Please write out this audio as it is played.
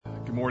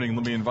Good morning.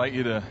 Let me invite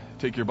you to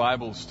take your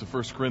Bibles to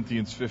 1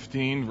 Corinthians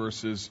 15,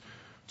 verses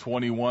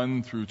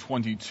 21 through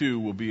 22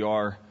 will be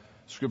our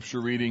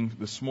scripture reading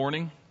this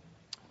morning.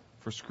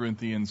 1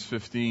 Corinthians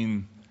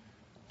 15,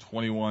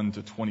 21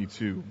 to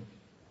 22.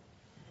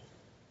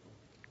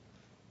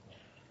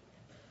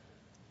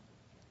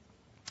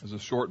 It's a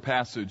short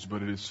passage,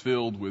 but it is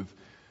filled with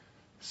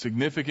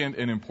significant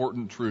and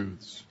important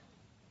truths.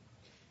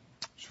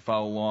 You should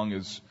follow along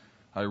as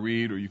I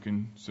read, or you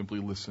can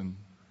simply listen.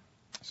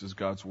 This is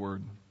God's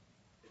word.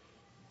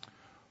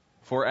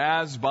 For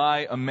as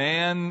by a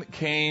man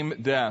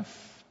came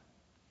death,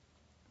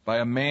 by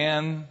a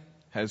man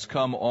has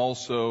come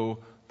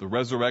also the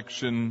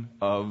resurrection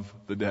of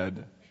the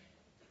dead.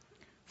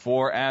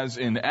 For as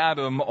in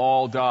Adam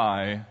all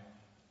die,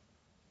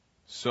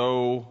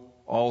 so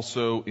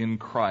also in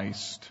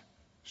Christ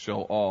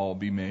shall all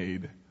be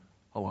made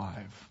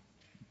alive.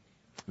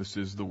 This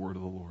is the word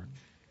of the Lord.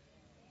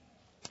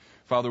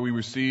 Father, we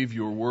receive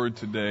your word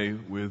today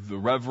with the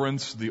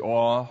reverence, the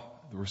awe,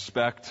 the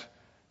respect,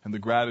 and the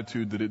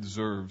gratitude that it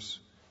deserves.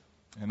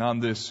 And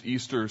on this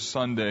Easter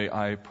Sunday,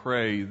 I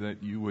pray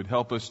that you would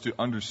help us to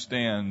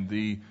understand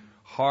the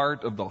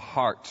heart of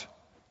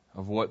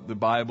what the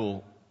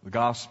Bible, the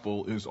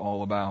gospel, is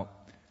all about.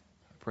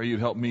 I pray you'd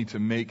help me to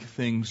make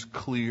things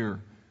clear.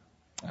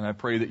 And I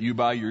pray that you,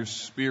 by your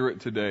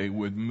Spirit today,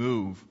 would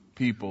move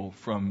people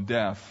from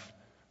death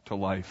to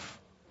life.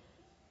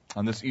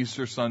 On this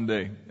Easter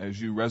Sunday,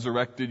 as you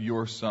resurrected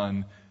your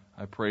Son,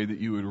 I pray that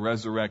you would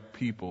resurrect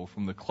people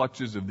from the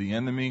clutches of the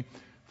enemy,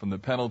 from the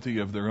penalty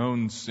of their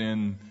own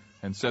sin,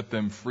 and set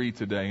them free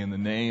today in the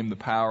name, the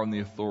power, and the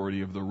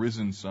authority of the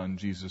risen Son,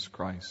 Jesus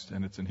Christ.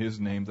 And it's in His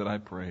name that I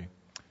pray.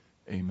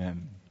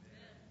 Amen.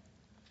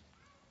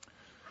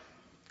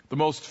 The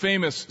most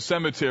famous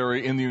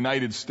cemetery in the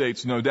United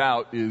States, no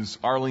doubt, is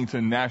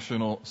Arlington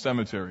National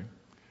Cemetery.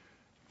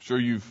 I'm sure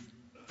you're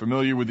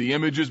familiar with the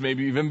images,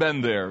 maybe you've even been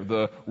there.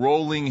 The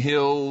rolling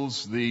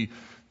hills, the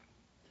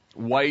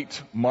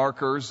white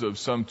markers of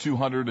some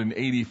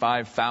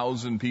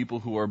 285,000 people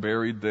who are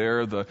buried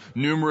there, the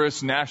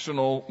numerous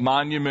national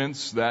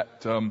monuments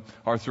that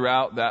are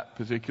throughout that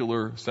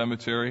particular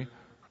cemetery.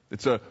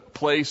 It's a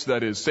place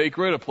that is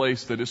sacred, a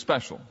place that is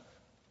special.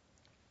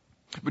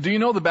 But do you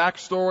know the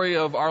backstory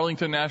of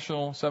Arlington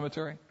National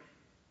Cemetery? Do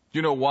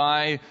you know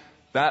why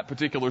that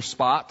particular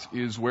spot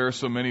is where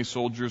so many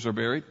soldiers are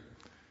buried?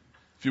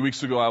 A few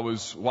weeks ago, I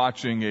was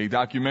watching a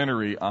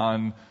documentary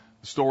on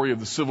the story of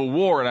the Civil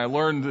War, and I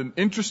learned an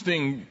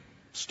interesting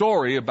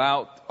story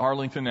about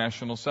Arlington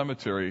National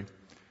Cemetery.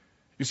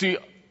 You see,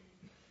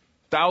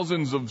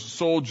 thousands of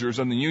soldiers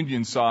on the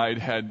Union side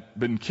had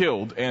been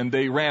killed, and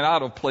they ran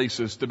out of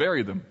places to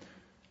bury them.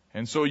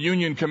 And so a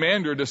Union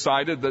commander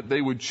decided that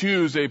they would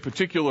choose a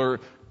particular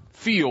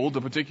field,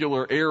 a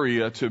particular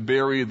area to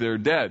bury their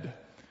dead.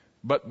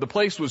 But the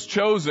place was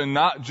chosen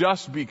not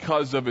just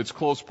because of its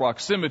close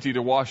proximity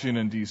to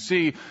Washington,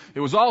 D.C. It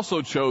was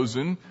also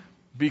chosen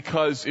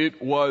because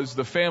it was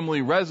the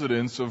family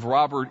residence of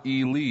Robert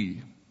E.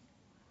 Lee,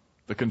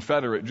 the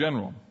Confederate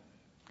general.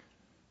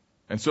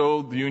 And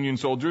so the Union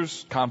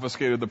soldiers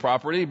confiscated the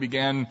property,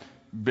 began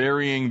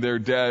burying their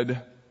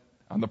dead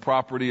on the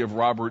property of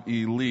Robert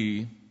E.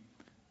 Lee,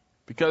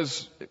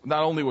 because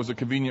not only was it a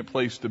convenient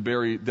place to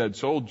bury dead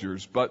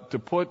soldiers, but to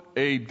put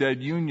a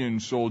dead Union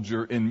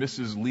soldier in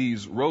Mrs.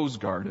 Lee's rose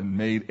garden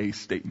made a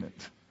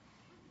statement.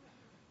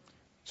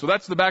 So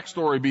that's the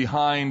backstory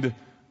behind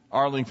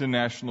Arlington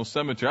National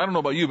Cemetery. I don't know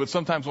about you, but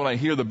sometimes when I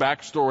hear the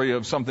backstory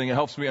of something, it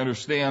helps me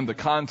understand the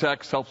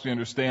context, helps me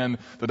understand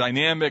the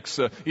dynamics,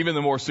 even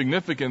the more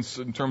significance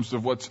in terms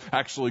of what's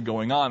actually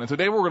going on. And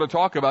today what we're going to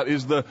talk about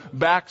is the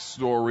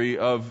backstory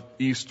of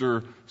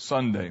Easter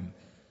Sunday.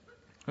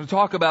 I'm going to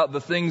talk about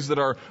the things that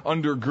are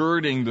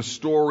undergirding the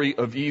story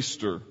of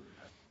Easter.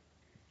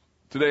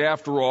 Today,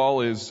 after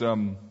all, is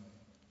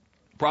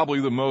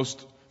probably the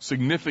most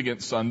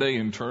significant Sunday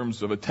in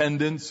terms of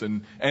attendance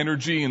and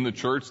energy in the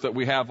church that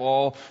we have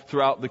all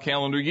throughout the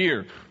calendar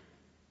year.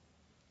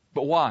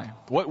 But why?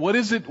 What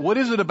is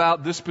it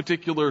about this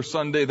particular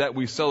Sunday that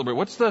we celebrate?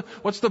 What's the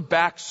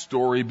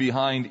backstory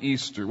behind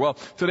Easter? Well,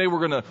 today we're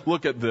going to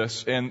look at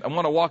this, and I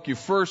want to walk you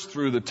first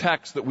through the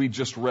text that we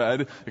just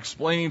read,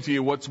 explaining to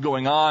you what's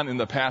going on in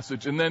the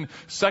passage, and then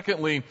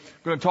secondly,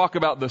 we're going to talk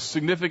about the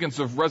significance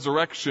of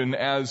resurrection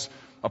as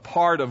a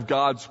part of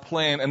God's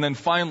plan, and then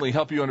finally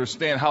help you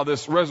understand how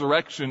this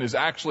resurrection is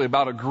actually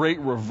about a great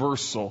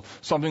reversal,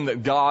 something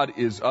that God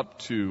is up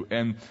to,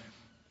 and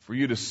for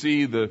you to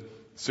see the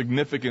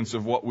significance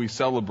of what we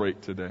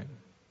celebrate today.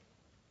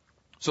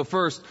 So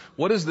first,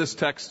 what is this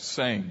text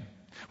saying?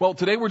 Well,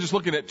 today we're just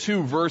looking at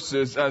two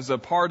verses as a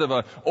part of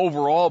an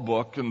overall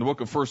book in the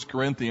book of 1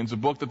 Corinthians, a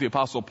book that the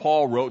Apostle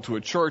Paul wrote to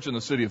a church in the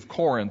city of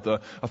Corinth,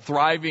 a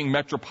thriving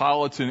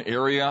metropolitan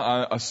area,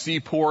 a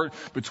seaport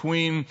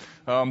between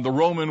the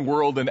Roman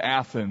world and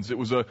Athens. It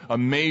was a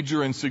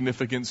major and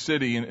significant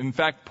city. And in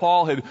fact,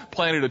 Paul had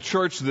planted a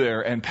church there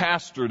and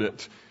pastored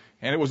it.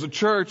 And it was a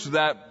church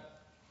that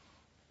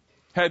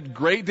had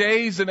great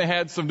days and it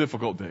had some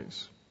difficult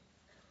days.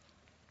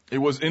 It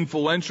was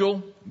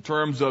influential in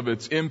terms of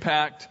its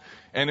impact,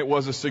 and it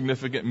was a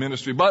significant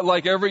ministry. But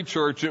like every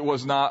church, it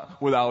was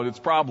not without its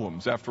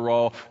problems. After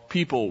all,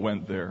 people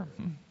went there.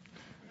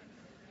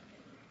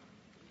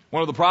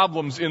 One of the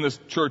problems in this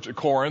church at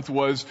Corinth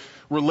was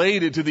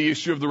related to the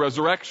issue of the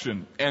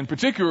resurrection. And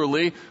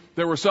particularly,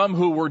 there were some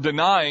who were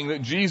denying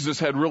that Jesus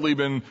had really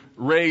been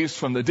raised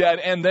from the dead,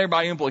 and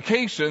thereby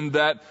implication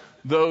that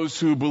those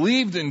who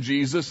believed in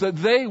Jesus, that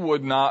they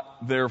would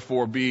not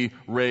therefore be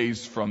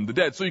raised from the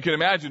dead. So you can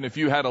imagine if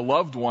you had a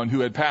loved one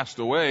who had passed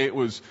away, it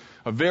was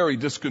a very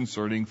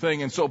disconcerting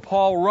thing. And so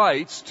Paul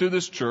writes to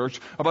this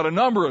church about a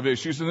number of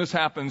issues, and this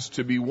happens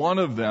to be one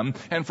of them.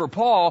 And for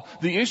Paul,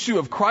 the issue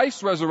of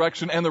Christ's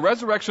resurrection and the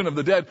resurrection of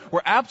the dead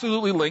were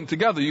absolutely linked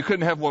together. You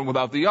couldn't have one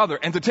without the other.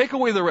 And to take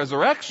away the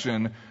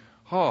resurrection,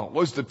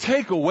 was to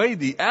take away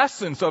the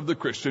essence of the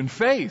Christian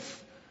faith.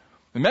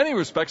 In many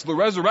respects, the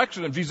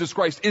resurrection of Jesus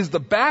Christ is the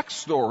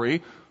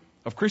backstory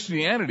of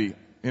Christianity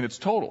in its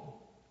total.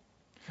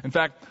 In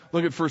fact,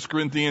 look at 1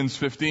 Corinthians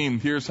 15.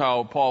 Here's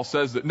how Paul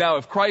says that. Now,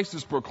 if Christ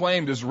is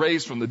proclaimed as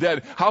raised from the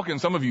dead, how can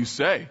some of you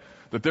say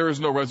that there is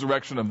no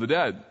resurrection of the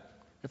dead?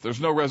 If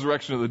there's no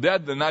resurrection of the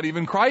dead, then not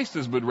even Christ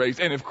has been raised.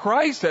 And if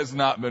Christ has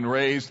not been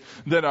raised,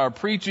 then our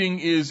preaching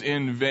is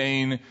in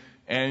vain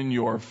and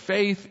your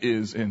faith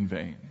is in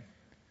vain.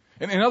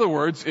 And in other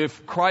words,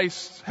 if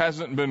Christ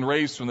hasn't been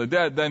raised from the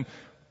dead, then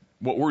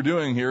what we're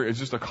doing here is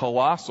just a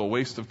colossal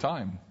waste of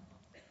time.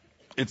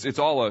 It's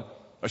all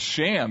a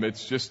sham.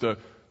 It's just a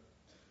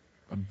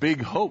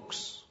big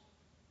hoax.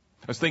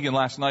 I was thinking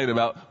last night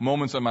about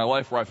moments in my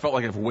life where I felt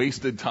like I've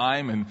wasted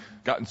time and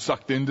gotten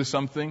sucked into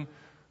something.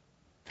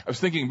 I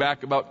was thinking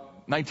back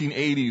about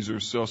 1980s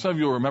or so. Some of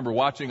you will remember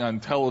watching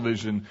on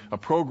television a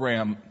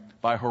program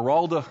by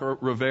Geraldo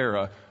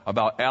Rivera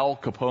about Al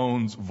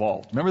Capone's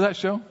vault. Remember that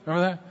show?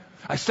 Remember that?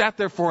 I sat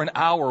there for an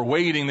hour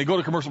waiting. They go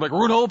to commercial, like,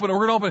 we're going to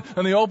open.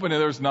 And they open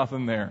and there's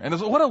nothing there. And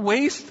it's, what a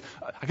waste.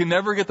 I can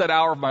never get that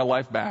hour of my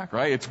life back,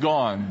 right? It's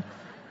gone.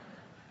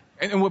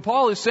 And what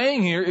Paul is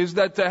saying here is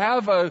that to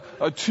have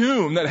a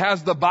tomb that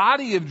has the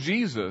body of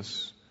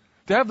Jesus,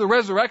 to have the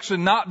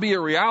resurrection not be a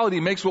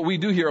reality, makes what we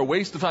do here a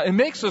waste of time. It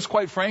makes us,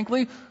 quite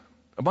frankly,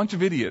 a bunch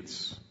of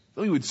idiots.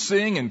 We would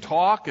sing and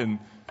talk and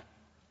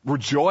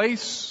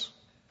rejoice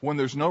when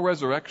there's no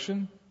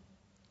resurrection.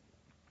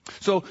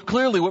 So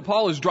clearly what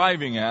Paul is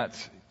driving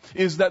at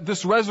is that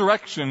this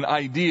resurrection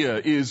idea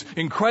is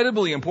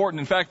incredibly important.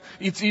 In fact,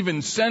 it's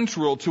even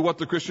central to what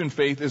the Christian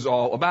faith is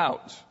all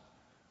about.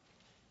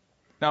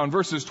 Now in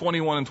verses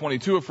 21 and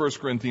 22 of 1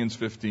 Corinthians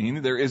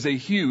 15, there is a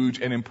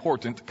huge and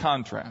important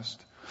contrast.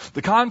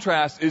 The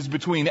contrast is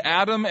between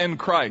Adam and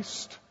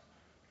Christ,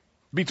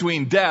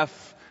 between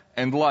death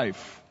and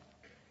life.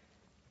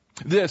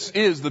 This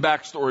is the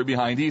backstory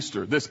behind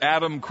Easter. This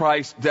Adam,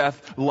 Christ,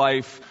 death,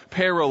 life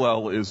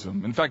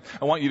parallelism. In fact,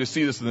 I want you to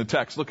see this in the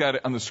text. Look at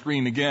it on the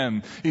screen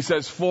again. He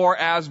says, for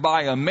as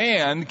by a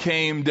man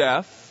came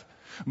death,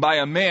 by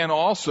a man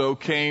also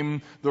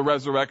came the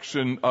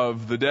resurrection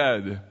of the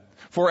dead.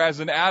 For as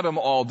in Adam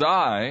all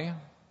die,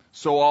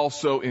 so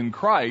also in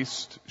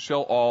Christ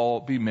shall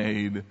all be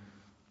made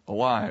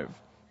alive.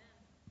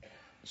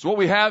 So what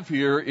we have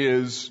here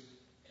is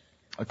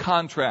a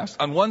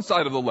contrast. On one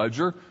side of the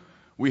ledger,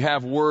 we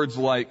have words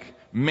like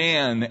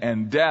man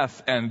and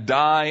death and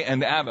die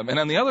and Adam. And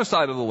on the other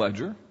side of the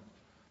ledger,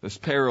 this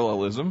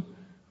parallelism,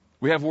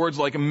 we have words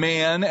like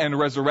man and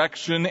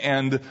resurrection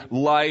and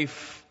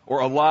life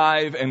or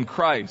alive and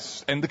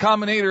Christ. And the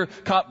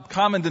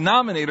common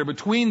denominator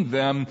between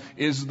them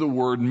is the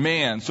word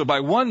man. So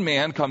by one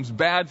man comes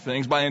bad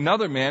things, by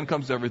another man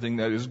comes everything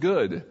that is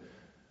good.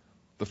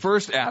 The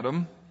first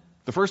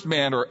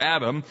man or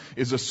Adam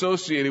is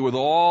associated with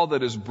all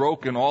that is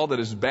broken, all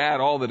that is bad,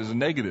 all that is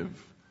negative.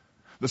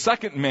 The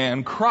second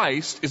man,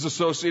 Christ, is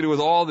associated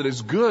with all that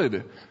is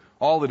good,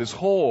 all that is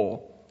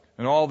whole,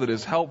 and all that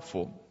is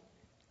helpful.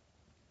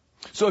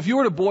 So if you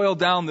were to boil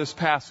down this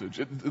passage,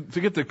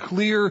 to get the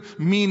clear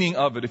meaning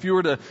of it, if you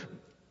were to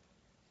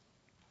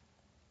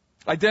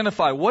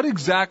identify what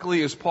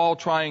exactly is Paul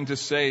trying to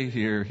say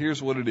here,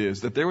 here's what it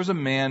is. That there was a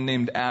man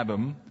named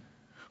Adam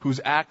whose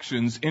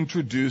actions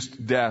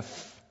introduced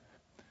death.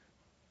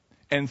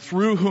 And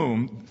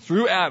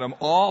through Adam,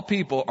 all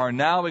people are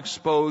now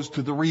exposed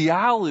to the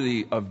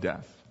reality of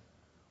death.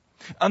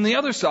 On the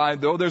other side,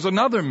 though, there's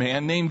another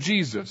man named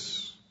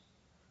Jesus,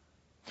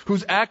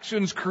 whose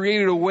actions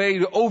created a way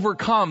to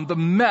overcome the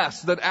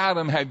mess that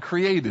Adam had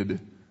created.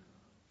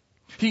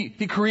 He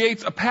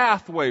creates a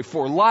pathway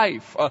for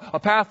life, a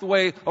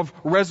pathway of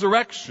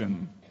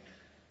resurrection.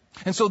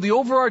 And so the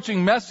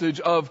overarching message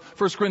of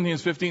 1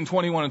 Corinthians 15,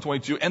 21 and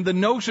 22, and the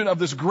notion of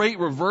this great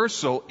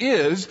reversal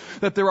is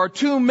that there are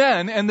two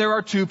men and there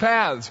are two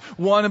paths.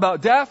 One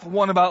about death,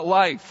 one about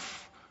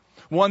life.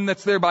 One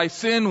that's there by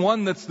sin,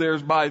 one that's there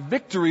by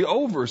victory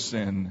over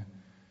sin.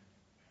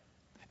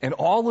 And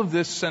all of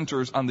this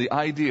centers on the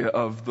idea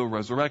of the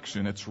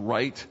resurrection. It's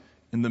right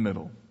in the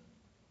middle.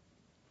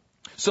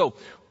 So,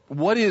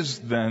 What is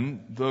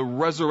then the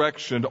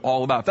resurrection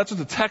all about? That's what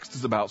the text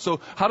is about. So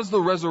how does the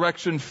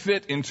resurrection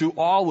fit into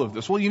all of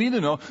this? Well, you need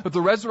to know that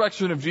the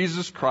resurrection of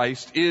Jesus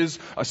Christ is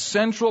a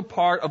central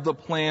part of the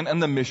plan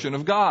and the mission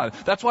of God.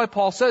 That's why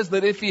Paul says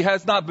that if he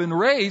has not been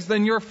raised,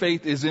 then your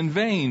faith is in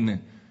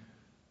vain.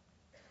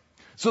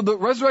 So the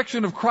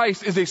resurrection of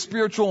Christ is a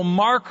spiritual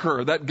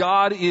marker that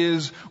God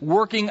is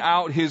working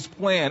out his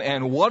plan.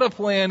 And what a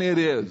plan it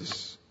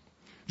is.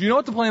 Do you know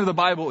what the plan of the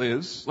Bible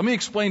is? Let me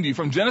explain to you.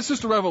 From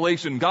Genesis to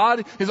Revelation,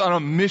 God is on a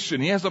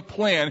mission. He has a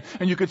plan,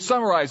 and you could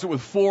summarize it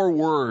with 4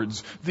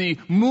 words. The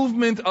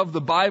movement of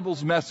the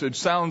Bible's message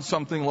sounds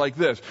something like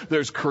this.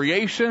 There's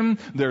creation,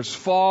 there's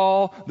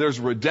fall, there's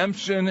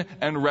redemption,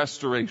 and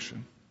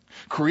restoration.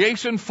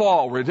 Creation,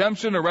 fall,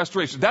 redemption, and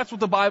restoration. That's what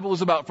the Bible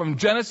is about. From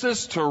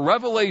Genesis to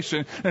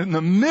Revelation, and in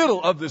the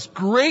middle of this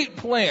great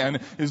plan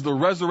is the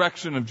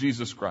resurrection of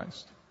Jesus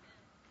Christ.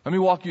 Let me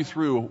walk you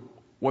through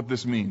what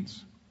this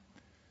means.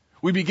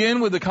 We begin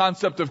with the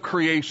concept of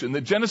creation.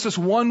 That Genesis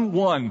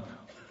 1:1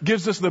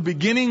 gives us the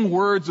beginning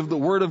words of the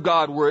Word of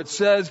God, where it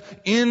says,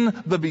 "In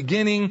the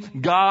beginning,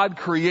 God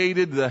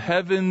created the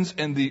heavens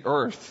and the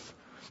earth."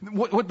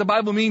 What the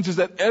Bible means is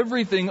that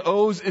everything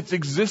owes its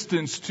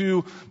existence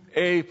to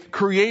a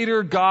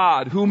creator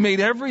God who made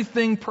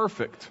everything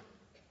perfect.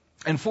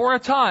 And for a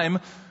time,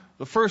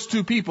 the first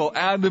 2 people,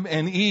 Adam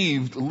and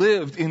Eve,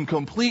 lived in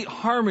complete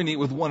harmony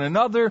with one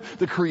another,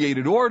 the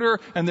created order,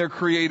 and their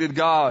created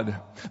God.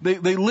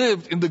 They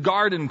lived in the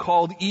garden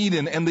called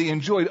Eden, and they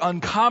enjoyed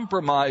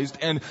uncompromised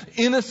and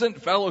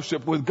innocent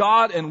fellowship with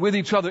God and with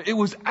each other. It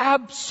was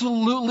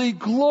absolutely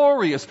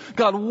glorious.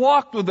 God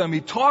walked with them. He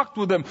talked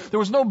with them.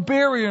 There was no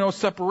barrier, no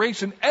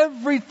separation.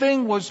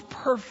 Everything was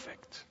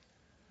perfect.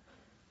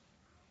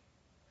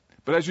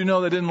 But as you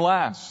know, that didn't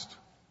last.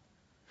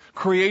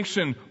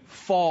 Creation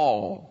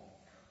fall.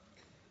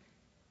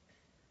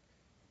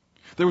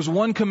 There was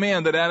one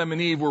command that Adam and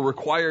Eve were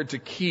required to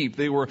keep.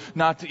 They were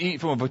not to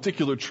eat from a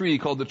particular tree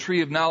called the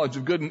tree of knowledge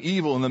of good and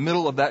evil in the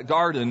middle of that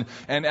garden.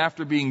 And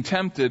after being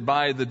tempted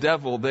by the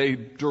devil, they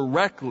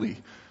directly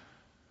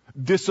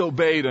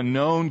disobeyed a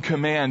known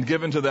command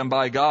given to them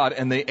by God,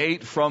 and they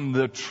ate from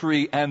the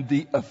tree. And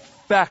the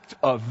effect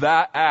of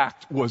that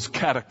act was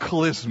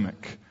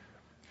cataclysmic.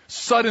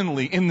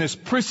 Suddenly, in this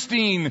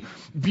pristine,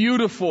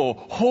 beautiful,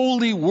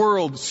 holy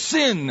world,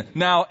 sin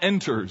now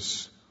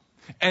enters.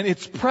 And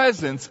its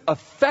presence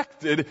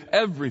affected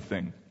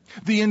everything.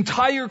 The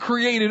entire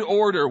created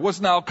order was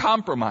now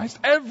compromised.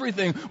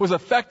 Everything was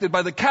affected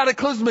by the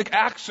cataclysmic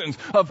actions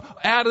of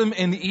Adam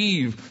and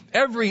Eve.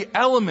 Every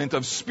element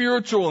of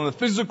spiritual and the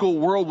physical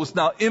world was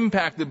now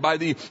impacted by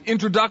the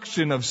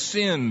introduction of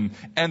sin.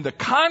 And the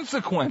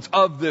consequence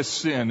of this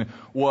sin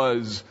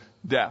was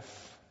death.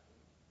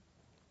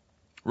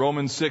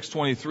 Romans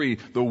 6:23,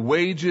 the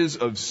wages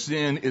of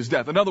sin is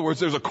death. In other words,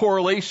 there's a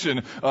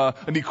correlation,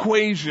 an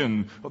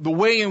equation, the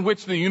way in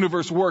which the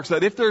universe works,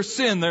 that if there's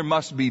sin, there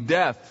must be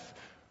death.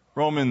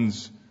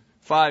 Romans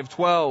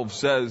 5:12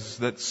 says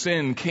that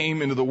sin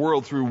came into the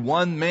world through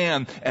one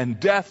man,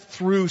 and death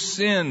through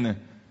sin.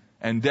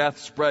 And death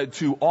spread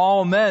to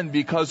all men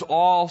because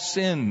all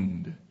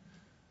sinned.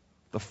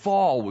 The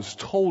fall was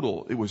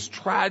total, it was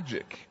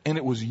tragic, and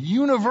it was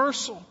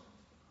universal.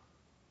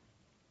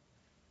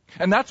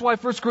 And that's why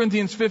 1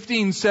 Corinthians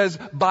 15 says,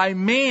 by a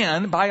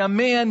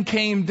man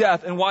came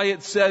death. And why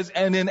it says,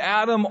 and in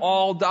Adam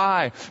all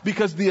die.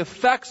 Because the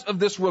effects of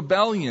this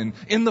rebellion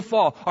in the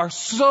fall are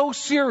so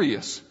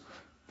serious.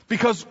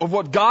 Because of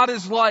what God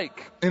is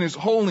like in His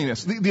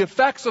holiness. The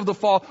effects of the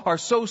fall are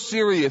so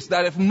serious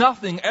that if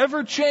nothing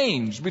ever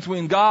changed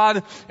between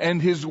God and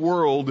His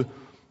world,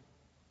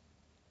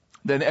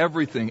 then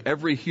everything,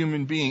 every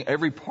human being,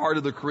 every part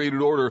of the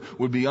created order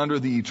would be under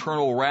the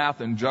eternal wrath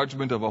and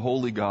judgment of a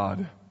holy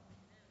God.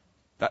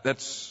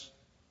 That's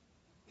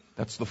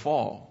the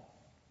fall.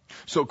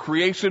 So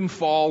creation,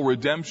 fall,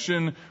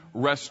 redemption,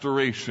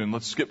 restoration.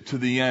 Let's skip to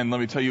the end. Let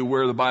me tell you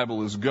where the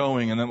Bible is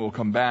going, and then we'll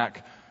come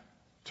back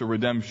to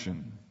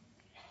redemption.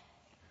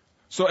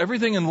 So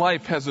everything in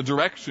life has a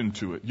direction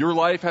to it. Your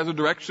life has a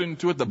direction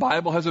to it. The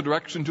Bible has a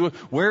direction to it.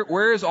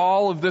 Where is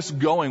all of this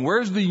going?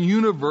 Where's the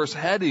universe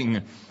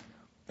heading?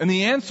 And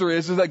the answer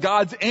is that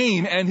God's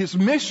aim and His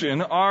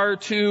mission are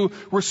to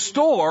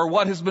restore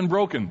what has been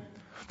broken.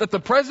 That the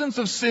presence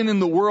of sin in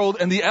the world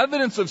and the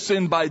evidence of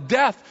sin by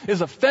death is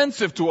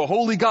offensive to a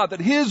holy God.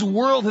 That His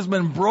world has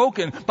been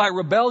broken by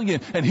rebellion.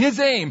 And His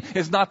aim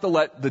is not to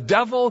let the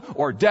devil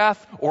or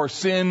death or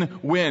sin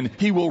win.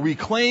 He will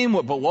reclaim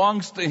what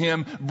belongs to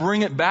Him,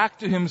 bring it back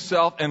to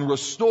Himself, and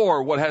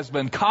restore what has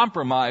been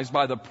compromised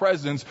by the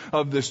presence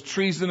of this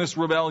treasonous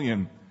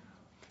rebellion.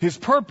 His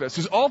purpose,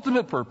 His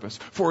ultimate purpose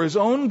for His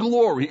own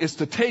glory is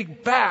to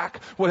take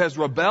back what has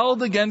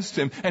rebelled against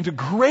Him and to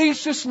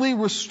graciously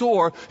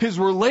restore His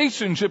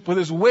relationship with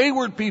His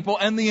wayward people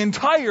and the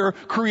entire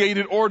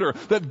created order.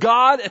 That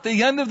God at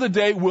the end of the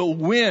day will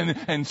win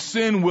and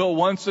sin will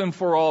once and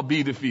for all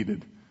be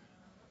defeated.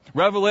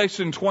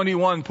 Revelation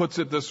 21 puts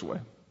it this way.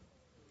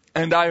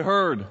 And I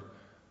heard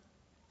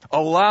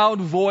a loud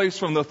voice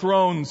from the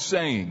throne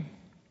saying,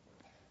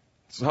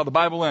 This is how the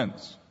Bible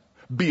ends.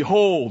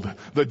 Behold,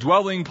 the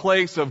dwelling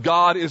place of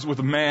God is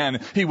with man.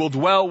 He will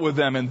dwell with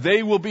them, and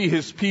they will be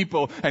his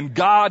people, and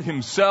God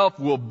himself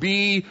will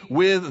be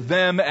with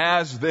them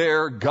as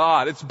their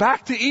God. It's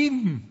back to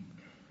Eden.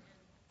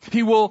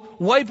 He will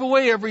wipe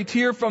away every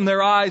tear from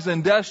their eyes,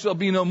 and death shall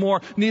be no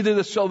more.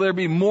 Neither shall there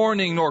be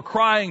mourning, nor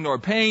crying, nor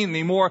pain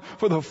anymore,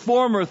 for the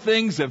former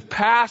things have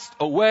passed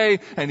away.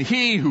 And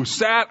he who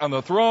sat on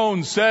the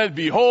throne said,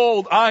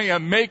 Behold, I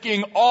am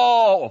making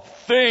all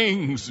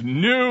things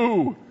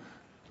new.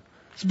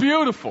 It's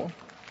beautiful.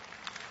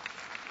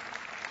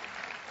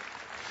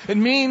 It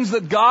means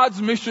that God's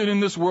mission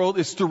in this world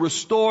is to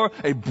restore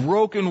a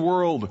broken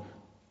world.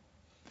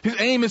 His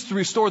aim is to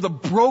restore the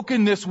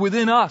brokenness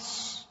within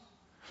us.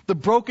 The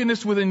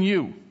brokenness within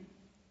you.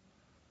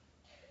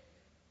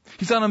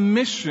 He's on a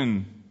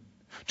mission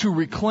to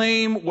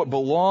reclaim what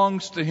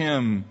belongs to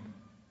him.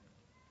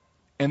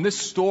 And this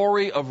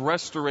story of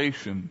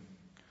restoration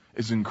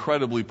is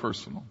incredibly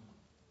personal.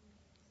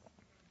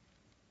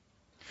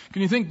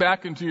 Can you think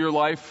back into your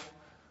life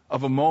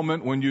of a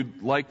moment when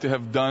you'd like to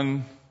have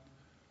done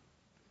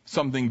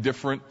something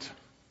different?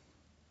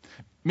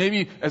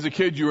 Maybe as a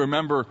kid you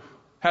remember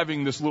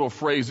having this little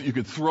phrase that you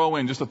could throw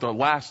in just at the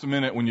last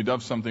minute when you done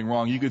something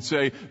wrong. You could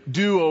say,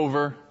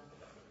 do-over.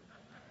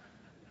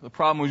 The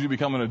problem is you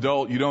become an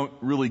adult, you don't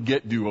really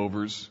get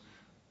do-overs.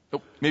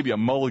 Maybe a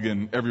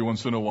mulligan every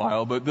once in a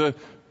while, but the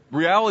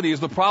reality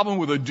is the problem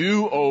with a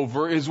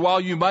do-over is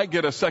while you might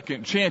get a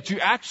second chance, you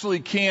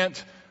actually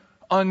can't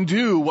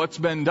undo what's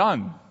been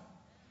done.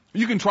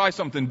 You can try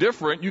something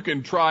different, you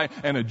can try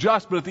and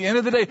adjust, but at the end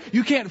of the day,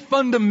 you can't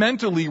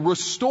fundamentally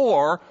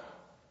restore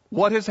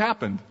what has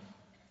happened.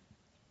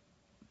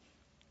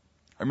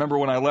 I remember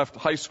when I left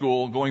high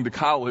school going to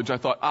college, I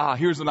thought,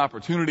 here's an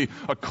opportunity,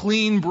 a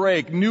clean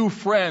break, new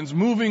friends,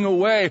 moving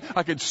away.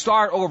 I could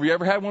start over. You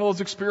ever had one of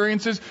those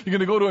experiences? You're going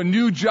to go to a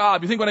new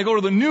job. You think when I go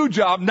to the new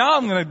job, now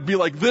I'm going to be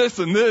like this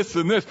and this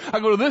and this. I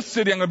go to this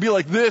city, I'm going to be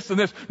like this and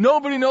this.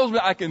 Nobody knows me.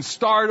 I can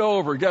start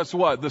over. Guess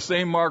what? The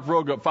same Mark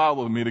Vroegop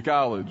followed me to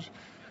college.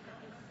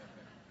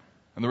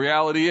 And the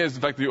reality is,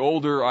 in fact, the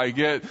older I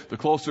get, the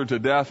closer to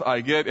death I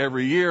get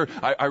every year,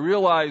 I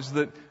realize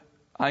that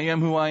I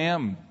am who I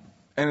am.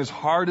 And as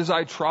hard as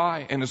I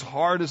try and as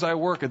hard as I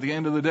work, at the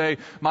end of the day,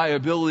 my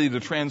ability to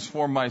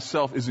transform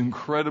myself is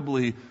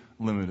incredibly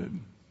limited.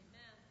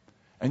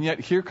 And yet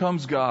here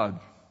comes God,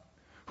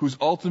 whose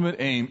ultimate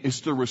aim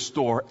is to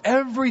restore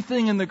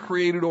everything in the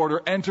created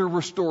order and to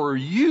restore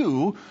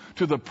you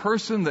to the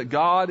person that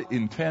God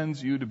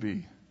intends you to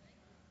be.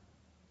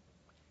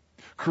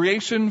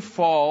 Creation,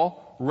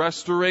 fall,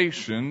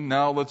 restoration.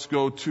 Now let's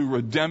go to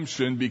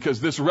redemption,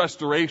 because this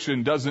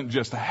restoration doesn't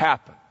just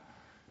happen.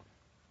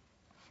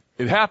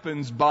 It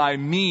happens by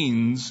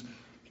means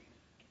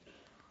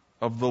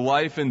of the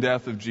life and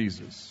death of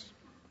Jesus.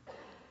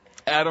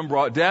 Adam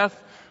brought death,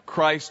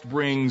 Christ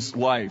brings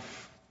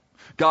life.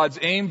 God's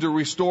aim to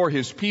restore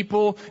his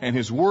people and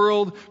his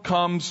world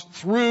comes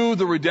through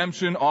the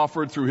redemption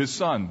offered through his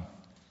Son.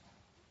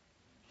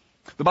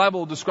 The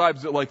Bible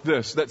describes it like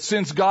this, that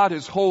since God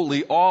is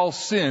holy, all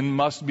sin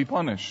must be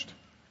punished.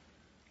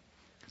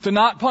 To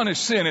not punish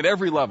sin at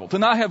every level, to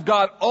not have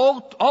God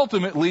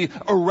ultimately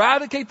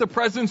eradicate the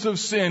presence of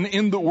sin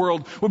in the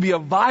world would be a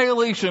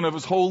violation of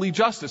his holy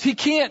justice. He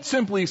can't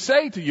simply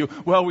say to you,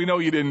 well, we know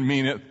you didn't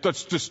mean it,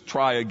 let's just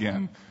try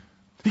again.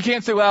 He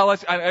can't say, well,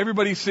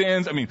 everybody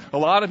sins. I mean, a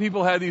lot of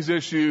people had these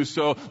issues,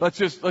 so let's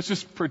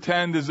just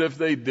pretend as if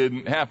they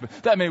didn't happen.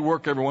 That may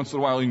work every once in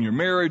a while in your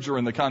marriage or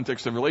in the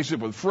context of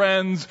relationship with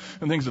friends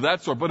and things of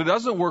that sort, but it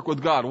doesn't work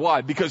with God.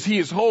 Why? Because he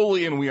is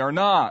holy and we are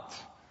not.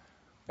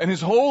 And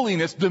his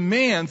holiness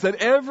demands that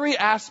every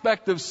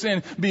aspect of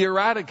sin be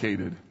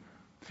eradicated.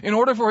 In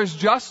order for his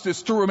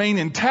justice to remain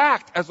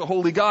intact as a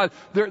holy God,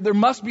 there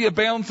must be a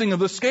balancing of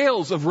the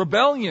scales of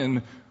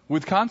rebellion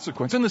with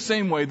consequence. In the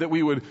same way that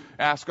we would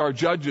ask our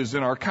judges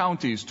in our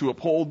counties to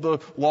uphold the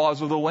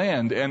laws of the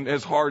land. And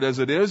as hard as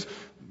it is,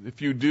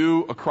 if you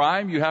do a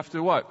crime, you have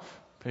to what?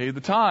 Pay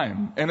the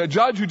time. And a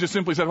judge who just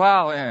simply said,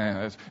 well,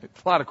 it's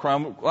a lot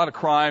of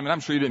crime, and I'm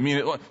sure you didn't mean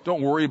it.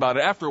 Don't worry about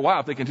it. After a while,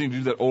 if they continue to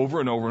do that over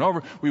and over and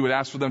over, we would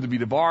ask for them to be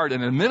debarred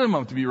and at a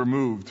minimum to be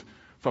removed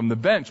from the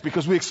bench,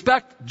 because we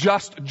expect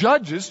just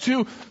judges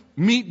to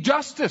meet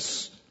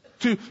justice,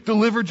 to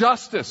deliver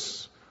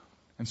justice.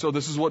 And so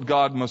this is what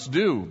God must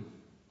do.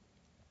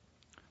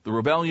 The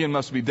rebellion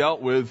must be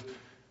dealt with.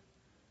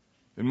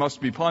 It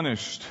must be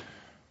punished.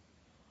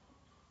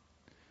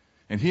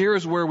 And here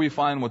is where we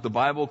find what the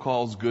Bible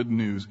calls good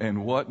news,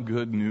 and what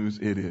good news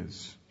it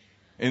is.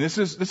 And this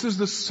is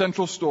the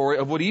central story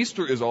of what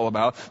Easter is all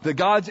about, that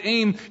God's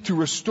aim to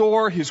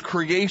restore his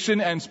creation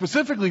and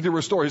specifically to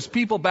restore his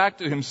people back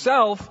to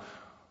himself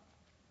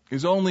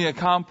is only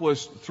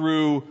accomplished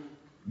through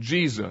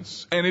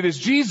Jesus. And it is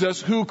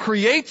Jesus who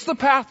creates the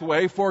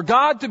pathway for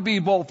God to be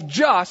both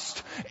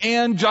just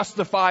and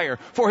justifier,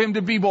 for him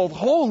to be both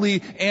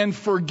holy and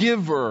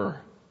forgiver.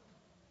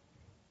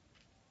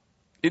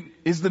 It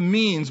is the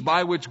means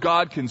by which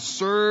God can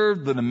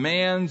serve the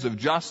demands of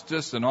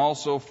justice and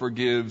also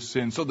forgive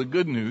sin. So the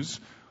good news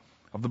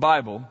of the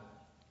Bible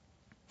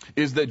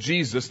is that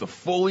Jesus, the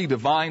fully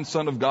divine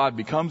Son of God,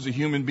 becomes a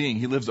human being.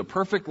 He lives a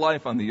perfect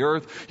life on the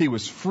earth. He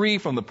was free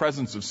from the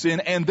presence of sin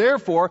and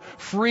therefore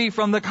free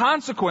from the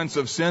consequence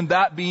of sin,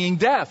 that being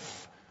death.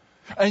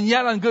 And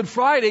yet on Good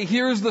Friday,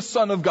 here's the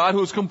Son of God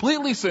who is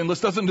completely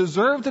sinless, doesn't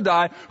deserve to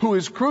die, who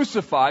is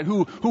crucified,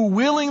 who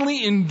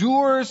willingly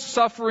endures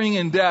suffering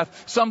and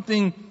death,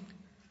 something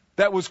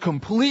that was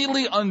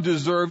completely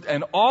undeserved,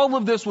 and all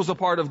of this was a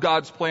part of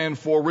God's plan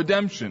for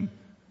redemption.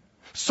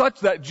 Such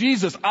that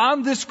Jesus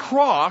on this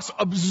cross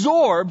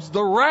absorbs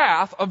the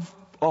wrath of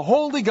a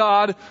holy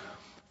God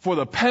for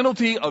the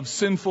penalty of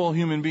sinful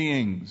human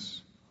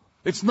beings.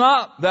 It's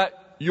not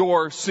that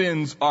your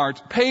sins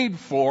aren't paid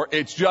for,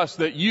 it's just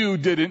that you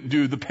didn't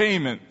do the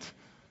payment.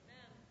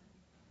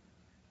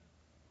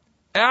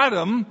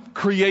 Adam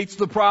creates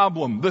the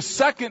problem. The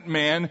second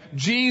man,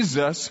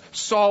 Jesus,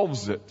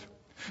 solves it.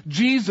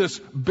 Jesus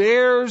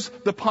bears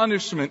the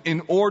punishment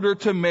in order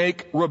to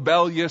make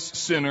rebellious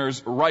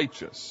sinners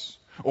righteous.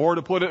 Or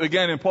to put it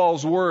again in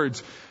Paul's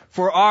words,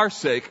 for our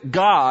sake,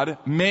 God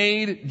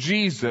made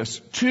Jesus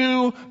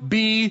to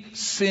be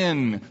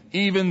sin,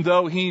 even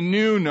though he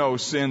knew no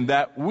sin,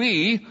 that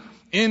we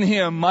in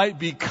him might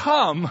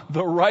become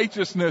the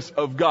righteousness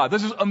of God.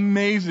 This is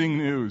amazing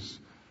news.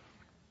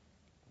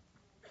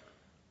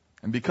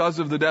 And because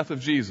of the death of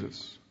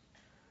Jesus,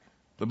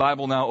 the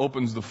Bible now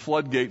opens the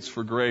floodgates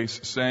for grace,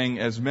 saying,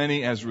 as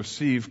many as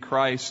receive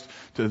Christ,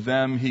 to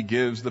them he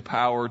gives the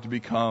power to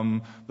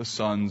become the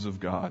sons of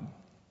God.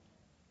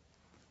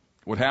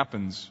 What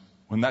happens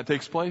when that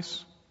takes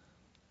place?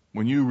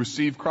 When you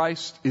receive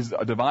Christ, is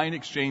a divine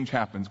exchange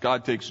happens.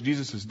 God takes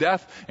Jesus'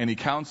 death and he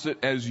counts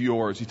it as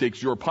yours. He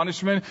takes your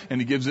punishment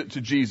and he gives it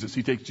to Jesus.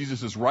 He takes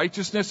Jesus'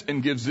 righteousness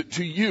and gives it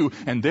to you.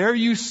 And there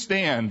you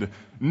stand,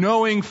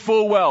 knowing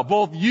full well,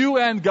 both you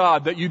and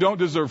God, that you don't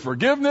deserve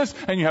forgiveness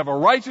and you have a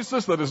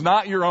righteousness that is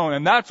not your own.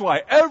 And that's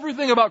why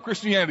everything about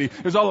Christianity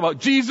is all about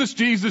Jesus,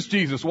 Jesus,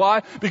 Jesus.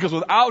 Why? Because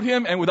without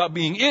him and without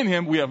being in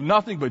him, we have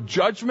nothing but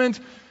judgment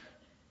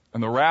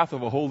and the wrath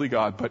of a holy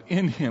God. But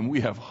in him we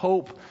have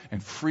hope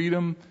and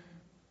freedom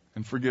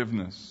and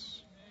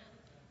forgiveness.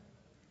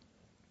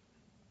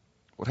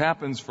 What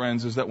happens,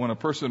 friends, is that when a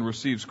person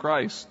receives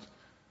Christ,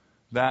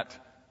 that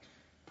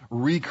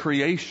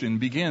recreation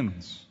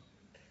begins.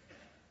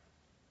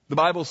 The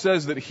Bible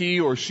says that he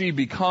or she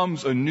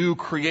becomes a new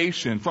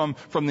creation from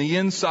the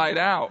inside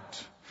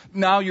out.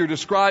 Now you're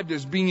described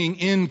as being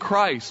in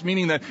Christ,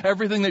 meaning that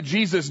everything that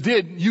Jesus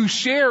did, you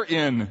share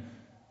in.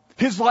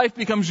 His life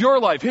becomes your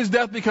life. His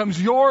death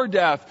becomes your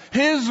death.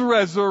 His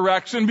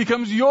resurrection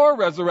becomes your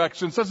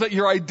resurrection, such that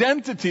your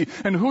identity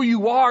and who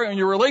you are and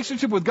your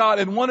relationship with God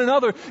and one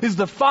another is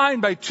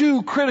defined by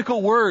two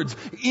critical words: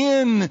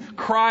 in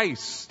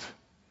Christ.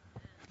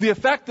 The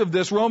effect of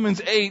this,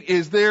 Romans 8,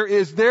 is there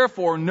is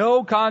therefore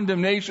no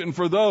condemnation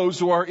for those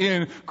who are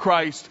in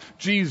Christ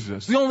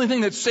Jesus. The only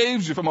thing that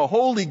saves you from a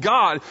holy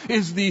God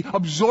is the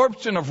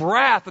absorption of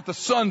wrath that the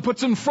Son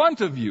puts in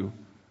front of you.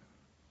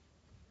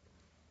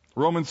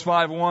 Romans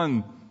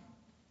 5:1,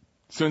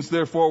 since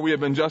therefore we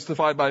have been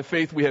justified by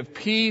faith, we have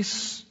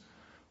peace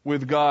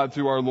with God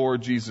through our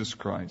Lord Jesus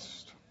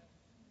Christ.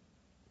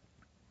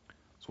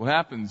 So what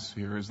happens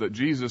here is that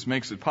Jesus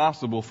makes it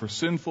possible for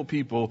sinful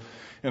people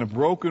in a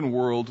broken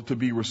world to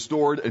be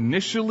restored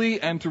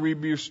initially and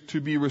to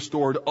be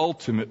restored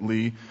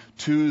ultimately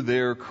to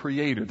their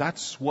Creator.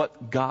 That's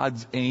what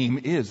God's aim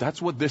is.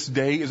 That's what this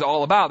day is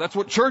all about. That's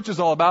what church is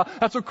all about.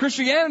 That's what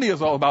Christianity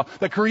is all about.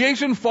 That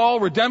creation,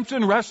 fall,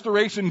 redemption,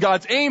 restoration.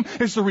 God's aim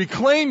is to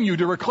reclaim you,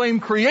 to reclaim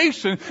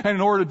creation. And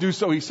in order to do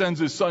so, he sends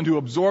his Son who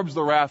absorbs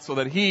the wrath so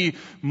that he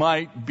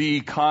might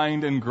be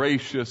kind and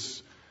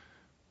gracious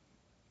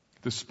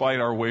despite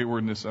our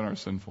waywardness and our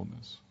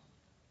sinfulness.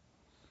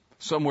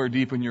 Somewhere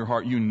deep in your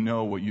heart, you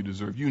know what you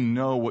deserve. You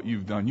know what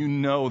you've done. You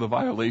know the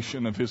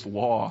violation of his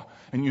law.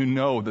 And you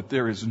know that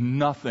there is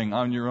nothing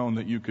on your own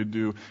that you could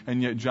do.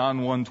 And yet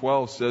John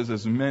 1:12 says,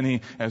 as many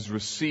as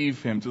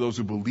receive him, to those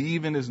who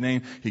believe in his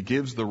name, he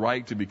gives the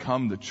right to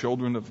become the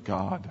children of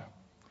God.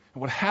 And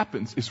what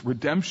happens is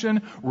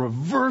redemption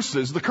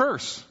reverses the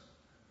curse.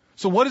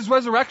 So what is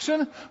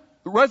resurrection?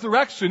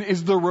 Resurrection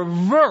is the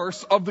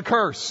reverse of the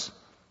curse.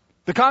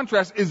 The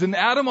contrast is in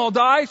Adam all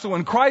die, so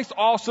in Christ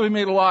also be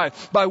made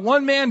alive. By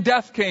one man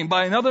death came,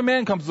 by another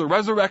man comes the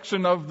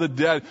resurrection of the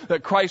dead,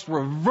 that Christ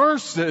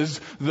reverses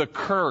the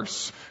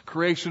curse.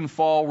 Creation,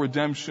 fall,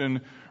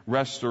 redemption,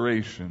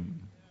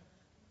 restoration.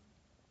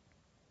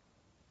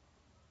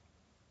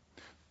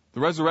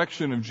 The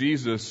resurrection of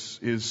Jesus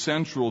is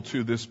central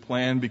to this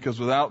plan, because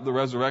without the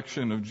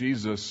resurrection of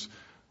Jesus,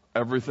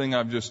 everything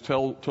I've just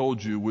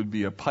told you would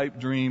be a pipe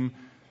dream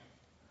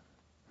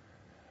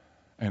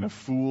and a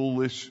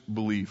foolish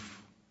belief.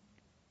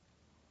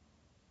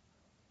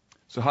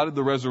 So how did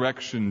the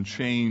resurrection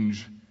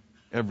change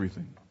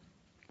everything?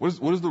 What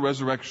does the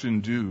resurrection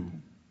do?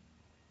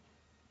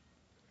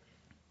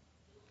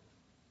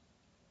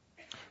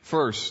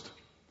 First,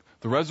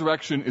 the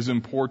resurrection is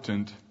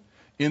important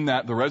in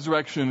that the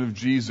resurrection of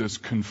Jesus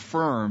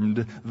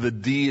confirmed the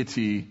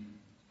deity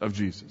of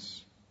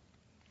Jesus.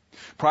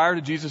 Prior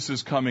to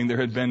Jesus' coming, there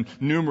had been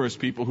numerous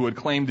people who had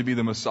claimed to be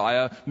the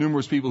Messiah,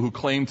 numerous people who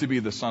claimed to be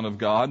the Son of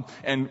God,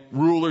 and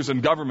rulers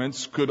and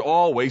governments could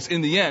always,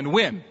 in the end,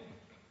 win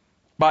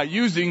by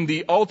using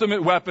the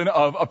ultimate weapon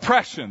of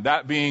oppression,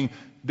 that being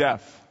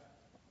death.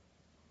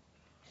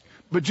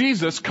 But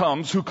Jesus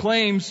comes who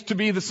claims to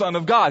be the Son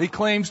of God. He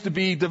claims to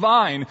be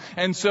divine.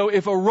 And so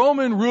if a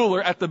Roman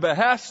ruler at the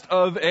behest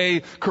of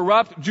a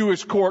corrupt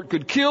Jewish court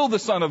could kill the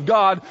Son of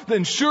God,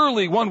 then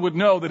surely one would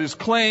know that his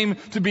claim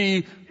to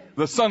be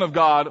the Son of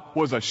God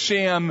was a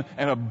sham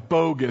and a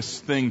bogus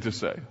thing to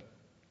say.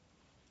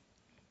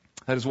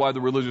 That is why the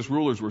religious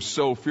rulers were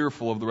so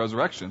fearful of the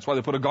resurrection. That's why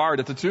they put a guard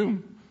at the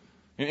tomb,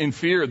 in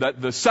fear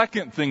that the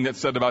second thing that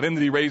said about him,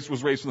 that he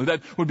was raised from the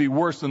dead, would be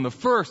worse than the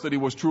first, that he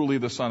was truly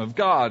the Son of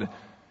God.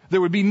 There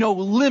would be no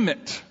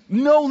limit.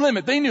 No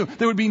limit. They knew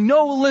there would be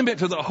no limit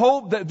to the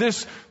hope that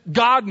this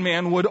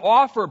God-man would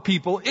offer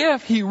people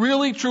if he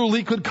really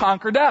truly could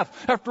conquer death.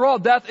 After all,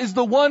 death is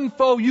the one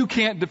foe you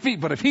can't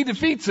defeat. But if he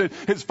defeats it,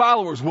 his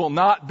followers will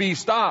not be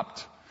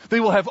stopped.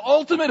 They will have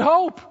ultimate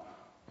hope,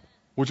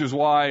 which is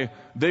why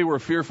they were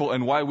fearful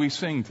and why we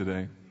sing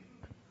today.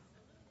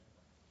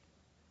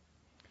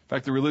 In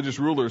fact, the religious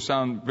rulers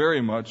sound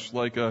very much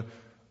like a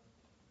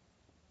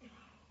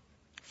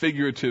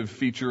figurative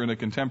feature in a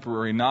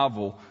contemporary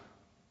novel.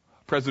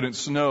 President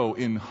Snow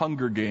in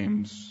Hunger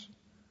Games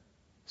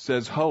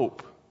says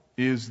hope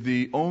is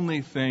the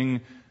only thing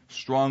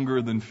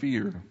stronger than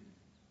fear.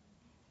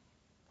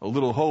 A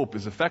little hope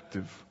is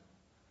effective,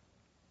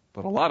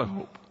 but a lot of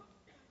hope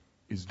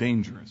is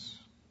dangerous.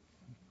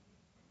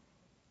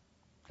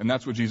 And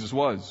that's what Jesus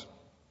was.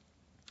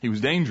 He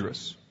was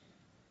dangerous.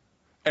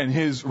 And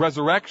his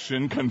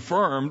resurrection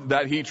confirmed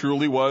that he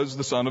truly was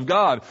the Son of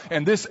God.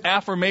 And this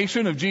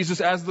affirmation of Jesus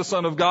as the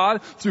Son of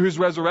God through his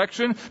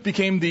resurrection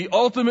became the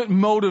ultimate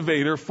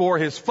motivator for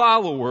his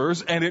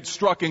followers, and it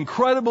struck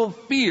incredible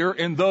fear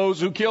in those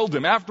who killed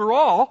him. After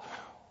all,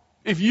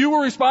 if you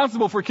were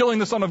responsible for killing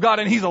the Son of God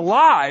and he's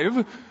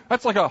alive,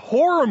 that's like a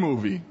horror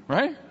movie,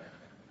 right?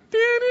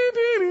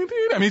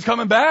 I mean, he's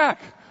coming back.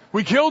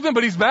 We killed him,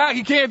 but he's back.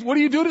 He can't. What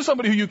do you do to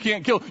somebody who you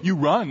can't kill? You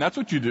run. That's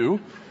what you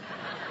do.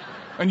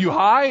 And you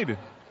hide.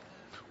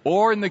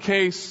 Or in the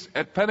case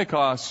at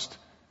Pentecost,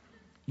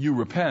 you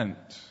repent.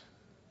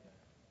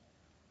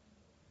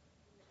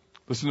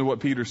 Listen to what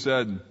Peter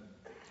said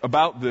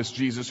about this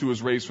Jesus who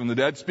was raised from the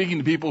dead, speaking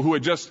to people who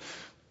had just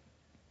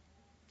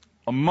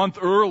a month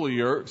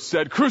earlier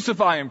said,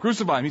 crucify him,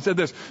 crucify him. He said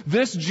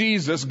this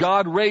Jesus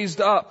God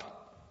raised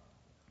up,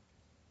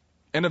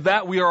 and of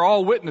that we are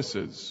all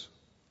witnesses.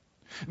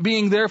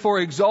 Being therefore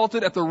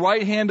exalted at the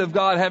right hand of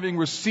God, having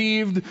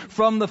received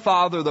from the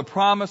Father the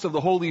promise of the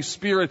Holy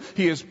Spirit,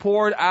 he has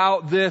poured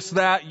out this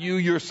that you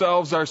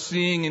yourselves are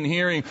seeing and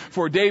hearing.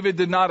 For David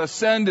did not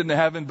ascend into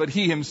heaven, but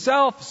he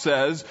himself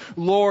says,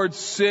 Lord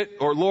said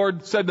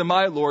to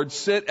my Lord,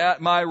 sit at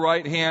my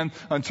right hand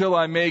until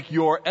I make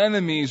your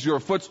enemies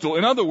your footstool.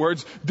 In other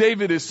words,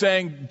 David is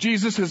saying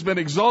Jesus has been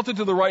exalted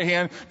to the right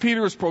hand.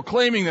 Peter is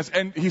proclaiming this,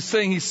 and he's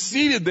saying he's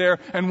seated there,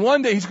 and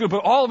one day he's going to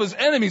put all of his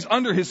enemies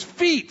under his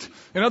feet.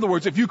 In other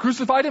words, if you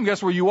crucified him,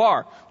 guess where you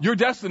are? Your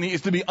destiny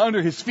is to be under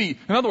his feet.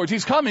 In other words,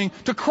 he's coming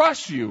to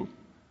crush you.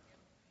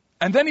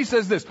 And then he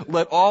says this,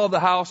 let all the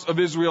house of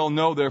Israel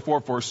know,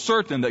 therefore, for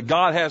certain that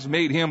God has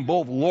made him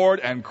both Lord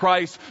and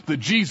Christ, the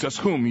Jesus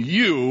whom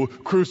you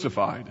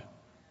crucified.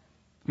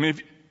 I mean,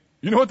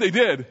 you know what they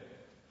did?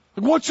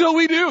 Like, what shall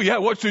we do? Yeah,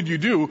 what should you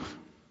do?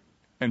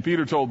 And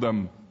Peter told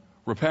them,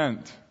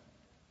 repent.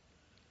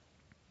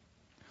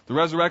 The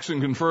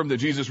resurrection confirmed that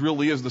Jesus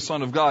really is the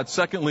Son of God.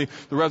 Secondly,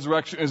 the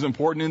resurrection is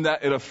important in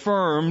that it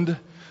affirmed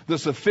the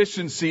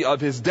sufficiency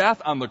of his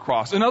death on the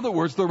cross. In other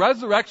words, the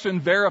resurrection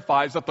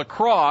verifies that the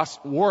cross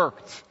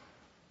worked.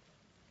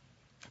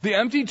 The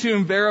empty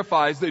tomb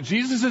verifies that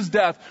Jesus'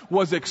 death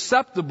was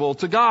acceptable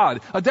to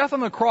God. A death on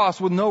the cross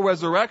with no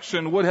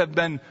resurrection would have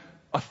been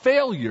a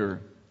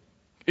failure.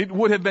 It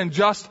would have been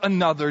just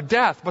another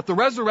death. But the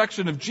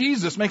resurrection of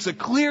Jesus makes a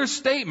clear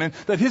statement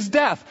that his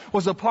death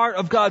was a part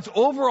of God's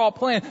overall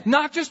plan,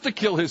 not just to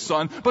kill his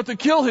Son, but to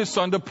kill his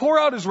Son, to pour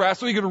out his wrath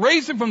so he could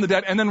raise him from the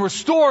dead and then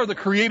restore the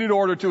created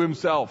order to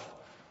himself.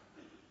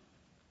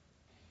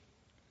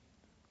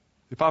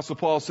 The Apostle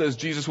Paul says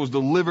Jesus was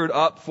delivered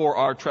up for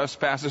our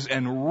trespasses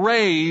and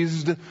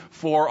raised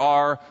for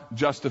our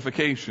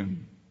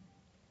justification.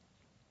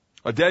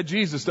 A dead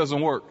Jesus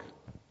doesn't work.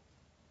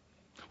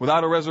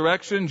 Without a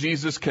resurrection,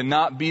 Jesus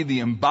cannot be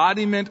the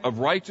embodiment of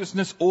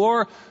righteousness,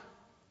 or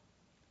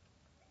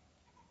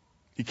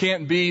he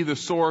can't be the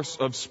source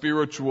of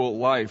spiritual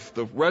life.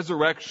 The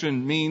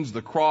resurrection means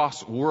the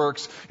cross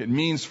works. It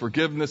means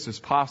forgiveness is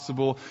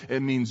possible.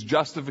 It means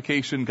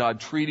justification, God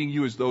treating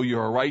you as though you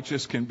are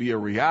righteous, can be a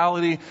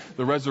reality.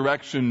 The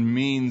resurrection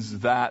means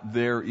that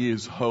there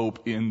is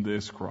hope in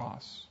this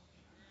cross.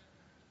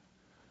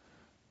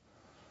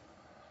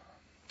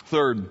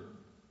 Third,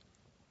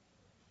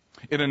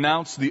 it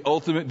announced the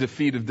ultimate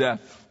defeat of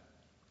death.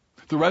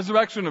 The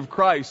resurrection of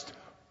Christ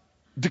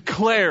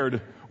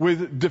declared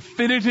with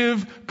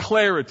definitive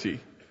clarity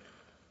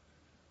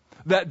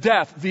that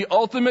death, the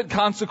ultimate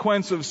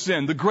consequence of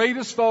sin, the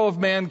greatest foe of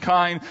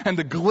mankind, and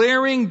the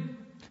glaring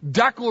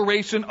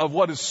declaration of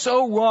what is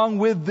so wrong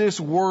with this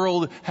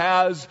world,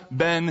 has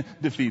been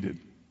defeated.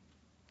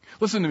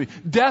 Listen to me.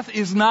 Death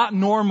is not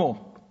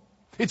normal.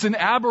 It's an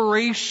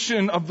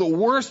aberration of the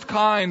worst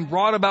kind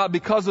brought about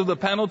because of the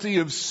penalty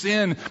of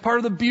sin. Part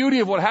of the beauty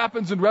of what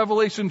happens in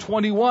Revelation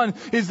 21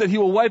 is that He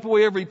will wipe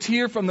away every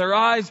tear from their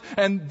eyes,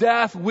 and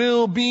death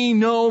will be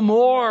no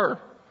more.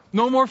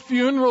 No more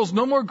funerals,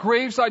 no more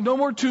graveside, no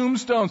more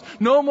tombstones,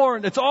 no more.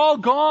 It's all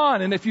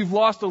gone. And if you've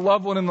lost a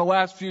loved one in the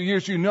last few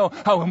years, you know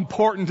how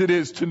important it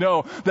is to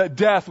know that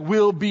death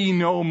will be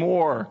no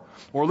more.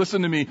 Or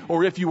listen to me,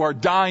 or if you are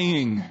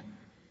dying,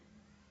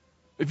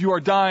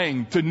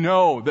 to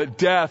know that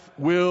death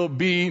will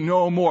be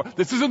no more.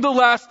 This isn't the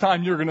last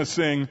time you're going to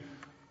sing.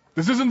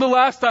 This isn't the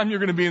last time you're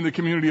going to be in the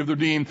community of the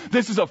redeemed.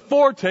 This is a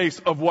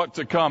foretaste of what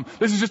to come.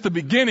 This is just the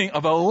beginning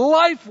of a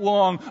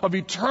lifelong of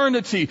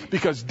eternity,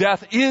 because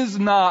death is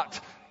not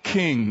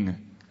king.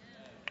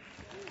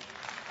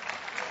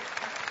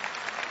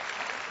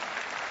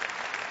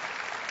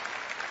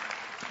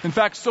 In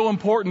fact, so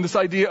important, this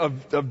idea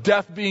of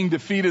death being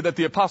defeated, that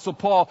the Apostle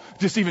Paul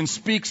just even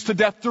speaks to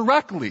death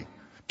directly.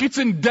 Gets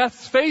in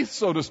death's face,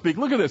 so to speak.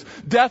 Look at this.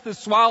 Death is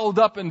swallowed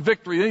up in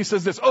victory. And he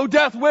says this, "Oh,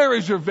 death, where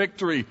is your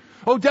victory?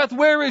 Oh, death,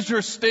 where is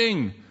your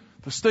sting?"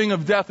 The sting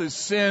of death is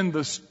sin.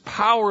 The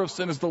power of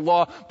sin is the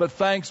law. But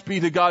thanks be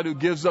to God who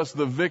gives us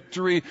the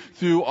victory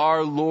through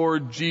our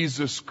Lord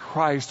Jesus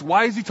Christ.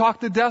 Why does he talk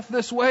to death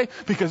this way?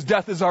 Because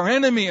death is our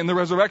enemy, and the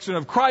resurrection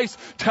of Christ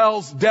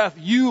tells death,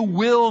 you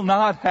will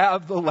not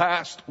have the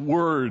last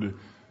word.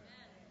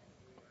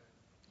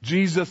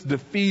 Jesus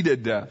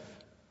defeated death.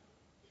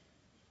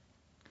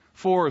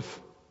 Fourth,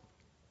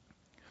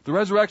 the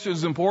resurrection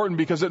is important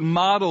because it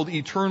modeled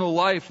eternal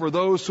life for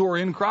those who are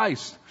in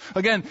Christ.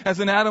 Again, as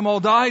in Adam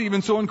all died,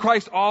 even so in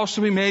Christ all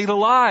shall be made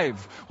alive.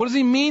 What does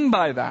he mean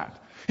by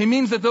that? He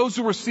means that those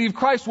who receive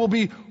Christ will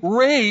be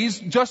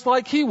raised just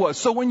like he was.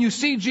 So when you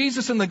see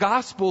Jesus in the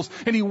Gospels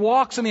and he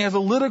walks and he has a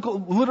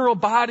literal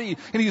body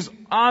and he's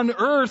on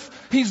earth,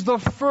 he's the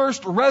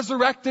first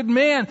resurrected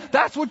man.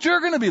 That's what you're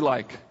going to be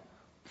like.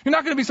 You're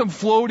not going to be some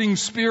floating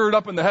spirit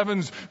up in the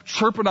heavens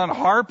chirping on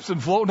harps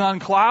and floating on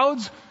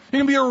clouds. You're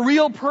going to be a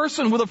real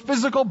person with a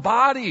physical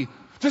body.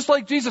 Just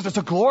like Jesus, it's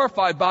a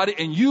glorified body,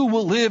 and you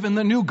will live in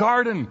the new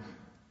garden.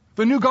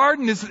 The new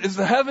garden is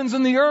the heavens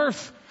and the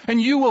earth.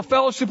 And you will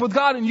fellowship with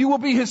God, and you will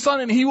be His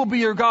Son, and He will be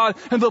your God.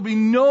 And there'll be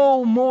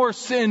no more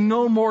sin,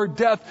 no more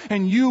death,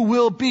 and you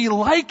will be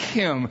like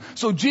Him.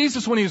 So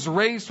Jesus, when He's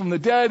raised from the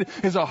dead,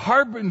 is a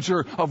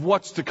harbinger of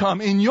what's to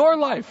come in your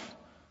life,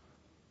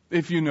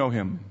 if you know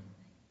Him.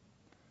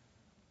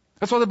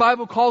 That's why the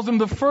Bible calls Him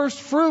the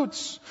first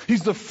fruits.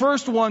 He's the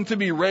first one to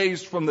be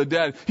raised from the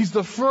dead. He's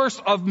the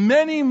first of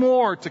many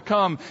more to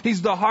come.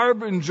 He's the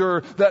harbinger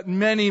that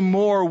many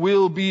more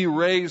will be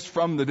raised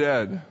from the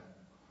dead.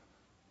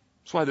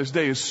 That's why this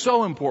day is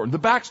so important. The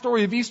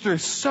backstory of Easter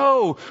is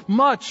so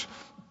much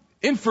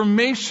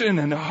information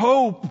and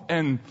hope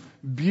and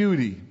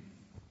beauty.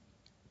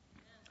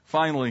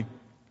 Finally,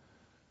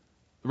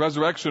 the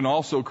resurrection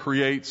also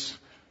creates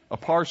a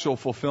partial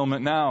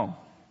fulfillment now.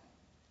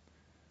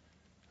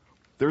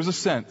 There's a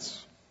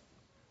sense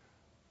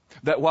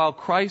that while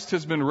Christ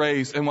has been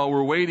raised and while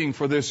we're waiting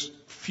for this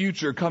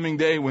future coming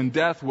day when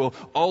death will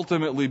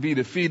ultimately be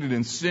defeated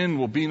and sin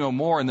will be no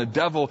more and the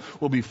devil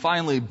will be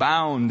finally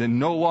bound and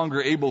no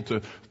longer able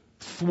to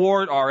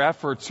thwart our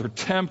efforts or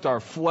tempt our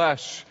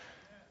flesh,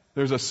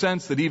 there's a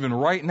sense that even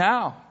right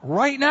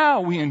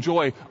now we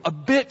enjoy a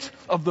bit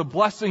of the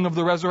blessing of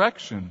the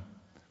resurrection.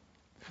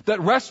 That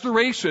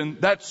restoration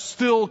that's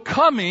still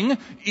coming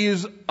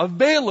is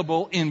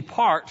available in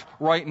part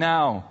right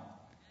now.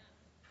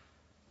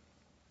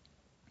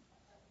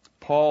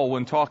 Paul,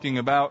 when talking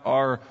about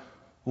our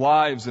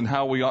lives and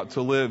how we ought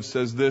to live,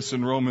 says this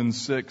in Romans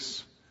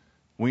 6.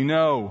 We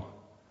know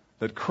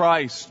that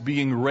Christ,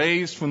 being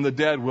raised from the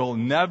dead, will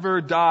never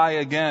die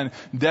again.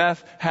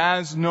 Death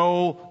has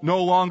no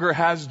longer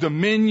has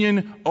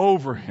dominion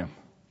over him.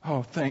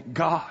 Oh, thank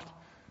God.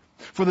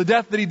 For the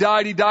death that he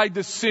died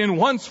to sin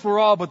once for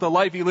all, but the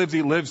life he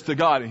lives to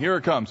God. And here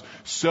it comes.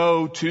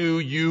 So too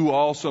you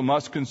also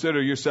must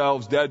consider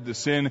yourselves dead to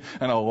sin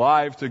and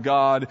alive to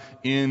God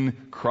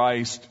in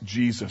Christ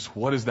Jesus.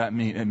 What does that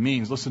mean? It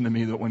means, listen to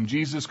me, that when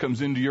Jesus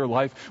comes into your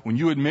life, when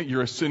you admit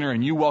you're a sinner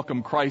and you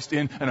welcome Christ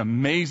in, an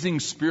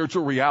amazing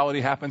spiritual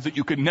reality happens that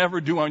you could never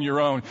do on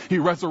your own. He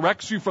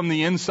resurrects you from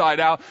the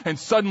inside out, and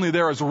suddenly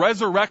there is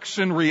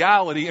resurrection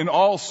reality in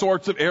all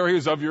sorts of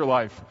areas of your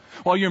life.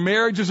 While your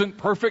marriage isn't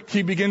perfect,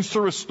 He begins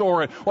to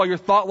restore it. While your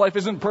thought life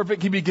isn't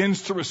perfect, He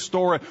begins to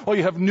restore it. While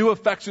you have new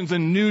affections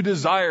and new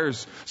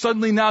desires,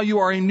 suddenly now you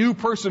are a new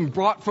person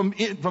brought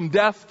from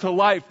death to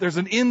life. There's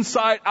an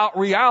inside-out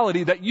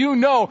reality that you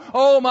know,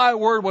 oh my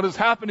word, what is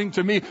happening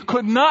to me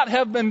could not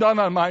have been done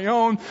on my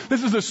own.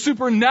 This is a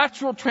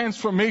supernatural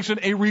transformation,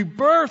 a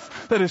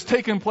rebirth that has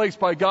taken place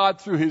by God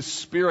through His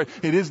Spirit.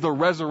 It is the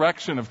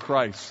resurrection of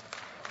Christ.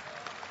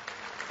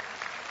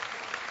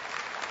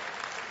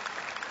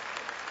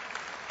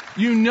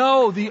 You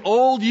know the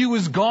old you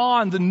is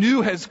gone, the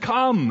new has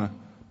come.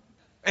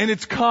 And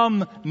it's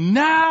come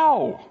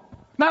now,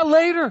 not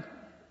later.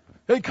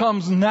 It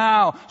comes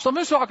now. So I'm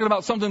just talking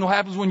about something that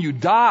happens when you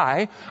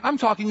die. I'm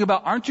talking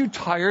about, aren't you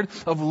tired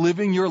of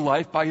living your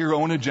life by your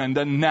own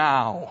agenda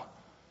now?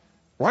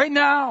 Right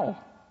now.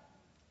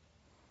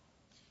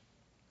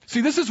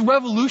 See, this is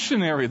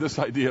revolutionary, this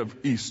idea of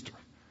Easter.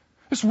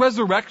 This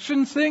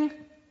resurrection thing.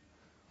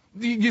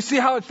 You see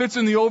how it fits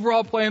in the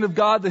overall plan of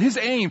God? That His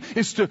aim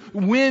is to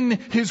win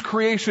His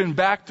creation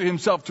back to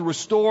Himself, to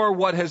restore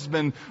what has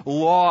been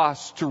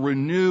lost, to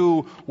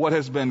renew what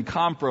has been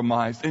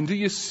compromised. And do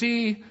you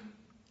see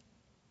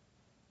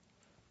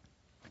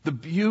the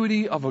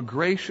beauty of a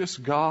gracious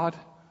God?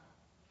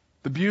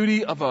 The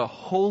beauty of a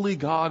holy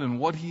God and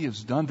what He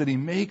has done, that He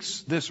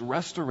makes this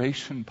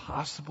restoration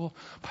possible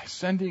by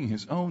sending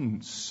His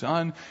own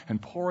Son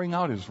and pouring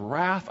out His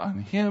wrath on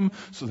Him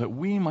so that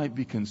we might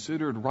be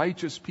considered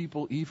righteous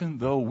people, even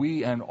though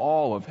we and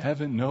all of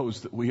heaven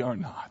knows that we are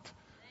not.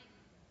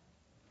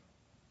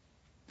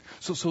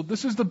 So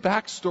this is the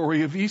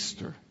backstory of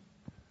Easter.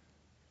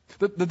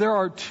 That there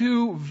are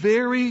two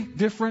very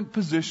different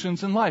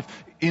positions in life.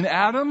 In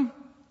Adam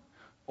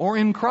or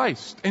in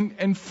Christ.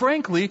 And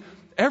frankly,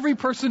 every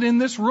person in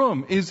this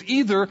room is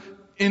either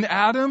in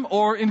Adam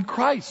or in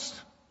Christ.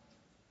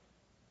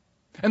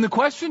 And the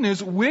question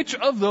is, which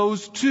of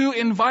those two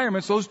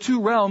environments, those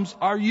two realms,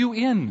 are you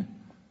in?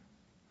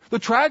 The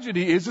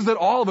tragedy is that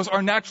all of us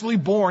are naturally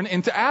born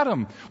into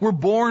Adam. We're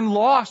born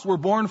lost. We're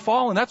born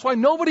fallen. That's why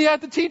nobody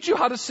had to teach you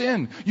how to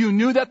sin. You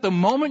knew that the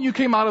moment you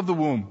came out of the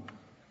womb.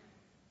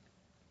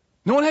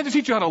 No one had to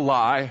teach you how to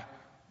lie.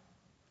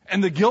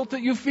 And the guilt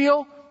that you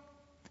feel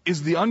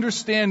is the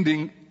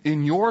understanding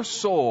in your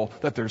soul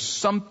that there's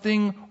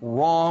something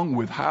wrong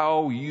with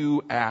how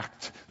you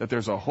act, that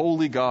there's a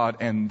holy God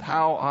and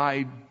how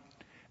I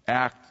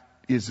act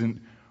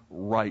isn't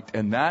right.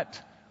 And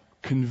that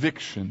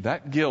conviction,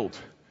 that guilt,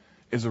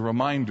 is a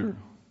reminder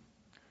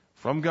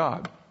from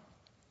God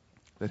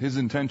that His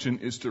intention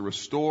is to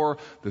restore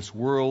this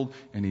world,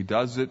 and He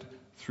does it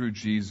through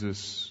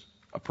Jesus.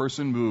 A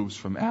person moves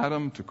from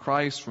Adam to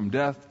Christ, from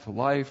death to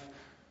life,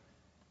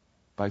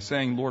 by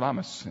saying, Lord, I'm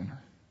a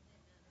sinner.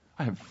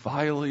 I have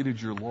violated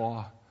your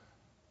law,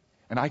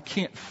 and I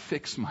can't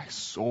fix my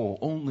soul.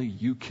 Only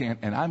you can.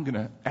 And I'm going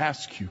to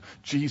ask you,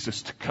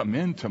 Jesus, to come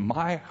into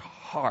my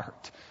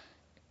heart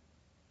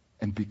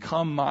and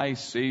become my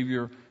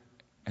Savior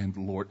and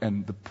Lord.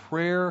 And the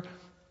prayer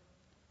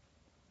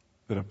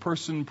that a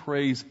person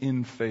prays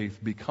in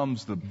faith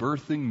becomes the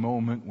birthing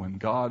moment when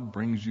God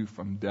brings you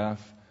from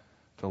death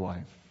to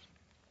life.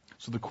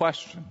 So the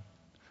question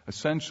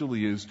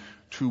essentially is,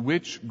 to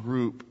which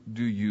group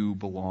do you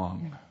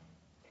belong?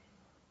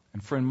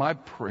 And friend, my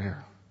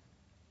prayer,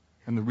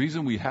 and the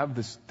reason we have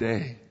this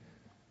day,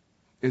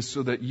 is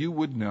so that you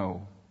would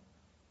know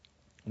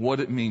what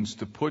it means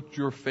to put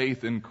your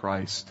faith in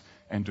Christ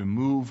and to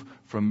move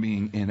from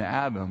being in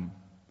Adam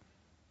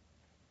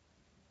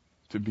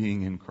to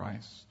being in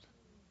Christ.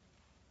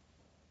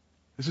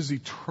 This is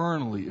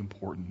eternally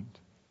important.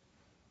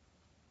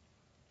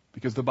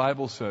 Because the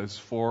Bible says,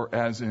 for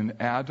as in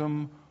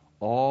Adam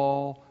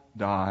all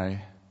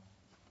die,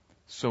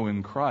 so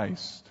in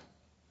Christ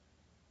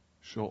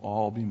shall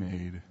all be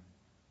made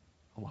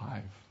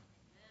alive.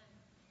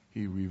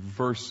 He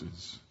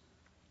reverses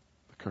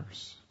the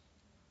curse.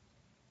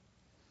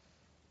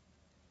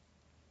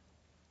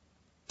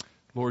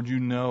 Lord, you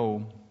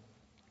know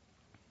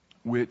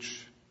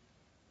which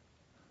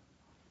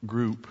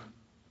group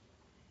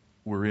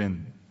we're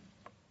in.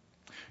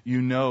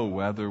 You know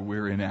whether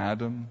we're in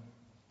Adam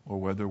or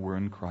whether we're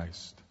in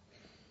Christ.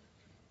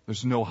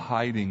 There's no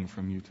hiding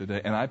from you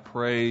today. And I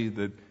pray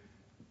that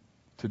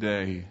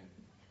today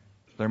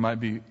there might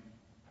be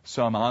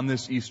some on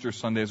this Easter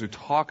Sunday as we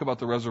talk about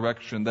the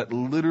resurrection, that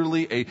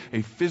literally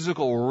a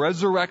physical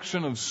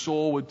resurrection of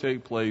soul would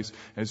take place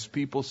as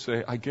people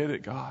say, I get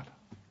it, God.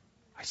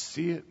 I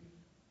see it.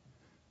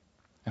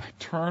 And I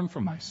turn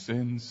from my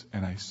sins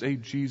and I say,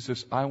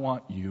 Jesus, I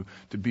want you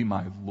to be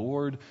my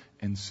Lord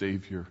and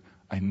Savior.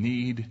 I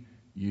need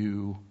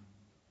you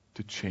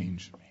to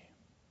change me.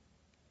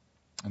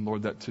 And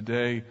Lord, that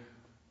today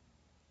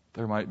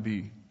there might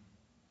be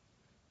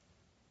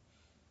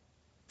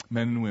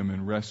men and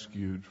women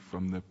rescued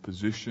from the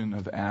position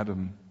of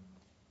Adam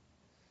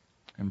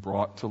and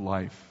brought to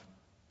life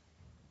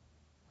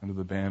under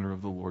the banner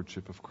of the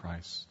Lordship of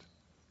Christ.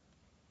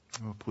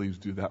 Oh, please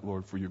do that,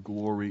 Lord, for your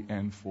glory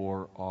and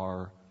for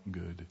our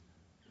good.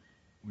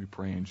 We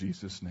pray in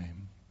Jesus'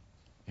 name.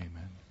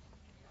 Amen.